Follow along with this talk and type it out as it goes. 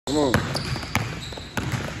Come on.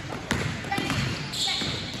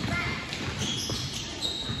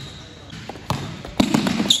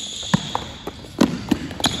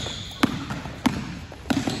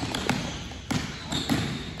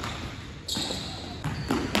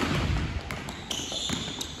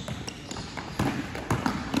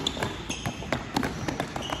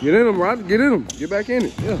 Get in them, Roger. Get in them. Get back in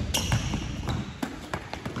it. Yeah.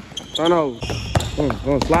 Turn over.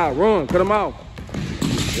 Slide. Run. Cut them off.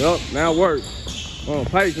 Yep. Now work.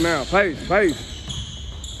 Pace now. Pace.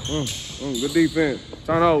 Good defense.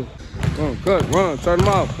 Turn over. Cut. Run. Turn them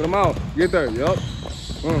off. Cut them off. Get there. Yep.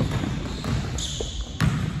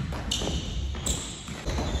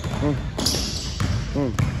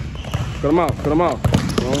 Cut them off. Cut them off.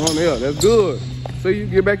 Yeah. That's good. See you.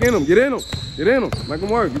 Get back in them. Get in them. Get in them. Make them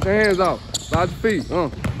work. Get your hands off. Slide your feet. Get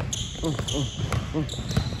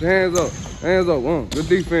your hands up. Hands up. Good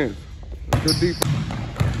defense. Good defense.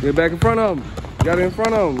 Get back in front of them. You got it in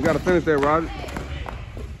front of them. You got to finish that, Roger.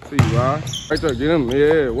 See you, Rod. Right there. Get in them.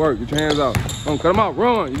 Yeah, work. Get your hands off. Cut them out.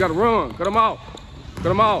 Run. You got to run. Cut them out. Cut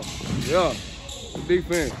them out. Yeah. Good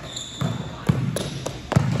defense.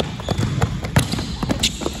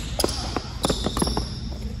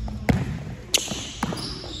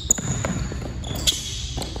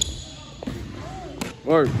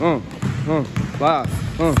 Work, slide,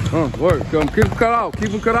 work. Keep them cut out, keep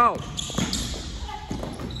them cut out.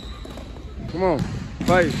 Come on,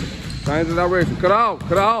 face, change the direction. Cut out,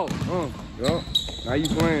 yup. Now you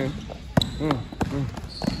playing.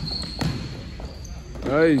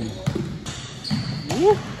 Hey,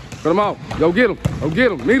 woo. Cut them out. Go get them,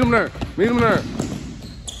 Meet them there,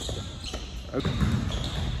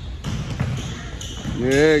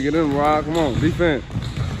 Yeah, get in, Rod. Come on, defense.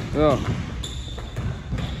 Yeah.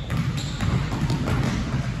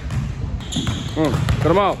 Cut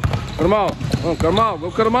them out. Cut them out. Cut them out. Go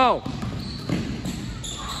cut them out.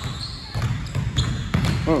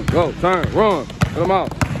 Go. Turn. Run. Cut them out.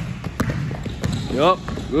 Yup.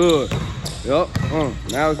 Good. Yup.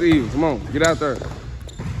 Now it's even. Come on. Get out there.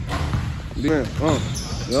 Yup.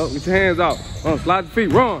 Get your hands out. Slide your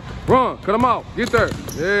feet. Run. Cut them out. Get there.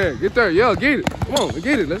 Yeah. Get there. Yeah. Get it. Come on.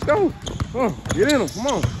 Get it. Let's go. Get in them. Come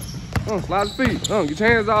on. Slide your feet. Get your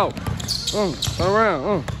hands out. Turn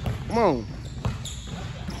around. Come on.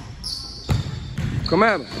 Come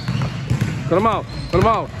at him. Cut him out.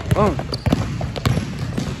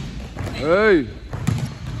 Hey.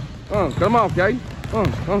 Cut him off, okay?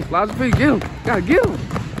 Slide your feet. Get him. Gotta get him.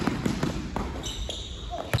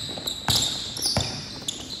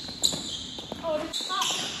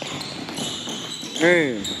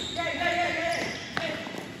 Man.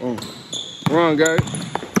 Run, guys.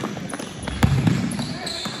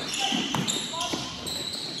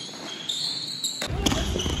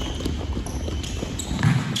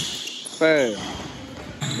 Fast.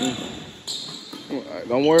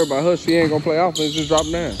 Don't worry about her. She ain't gonna play offense. Just drop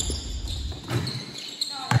down.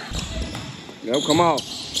 Yep, come out.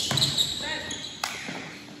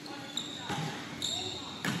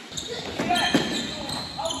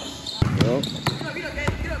 Yep.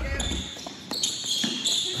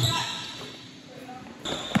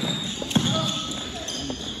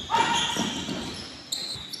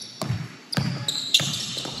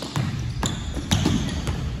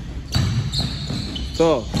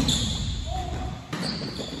 Tough.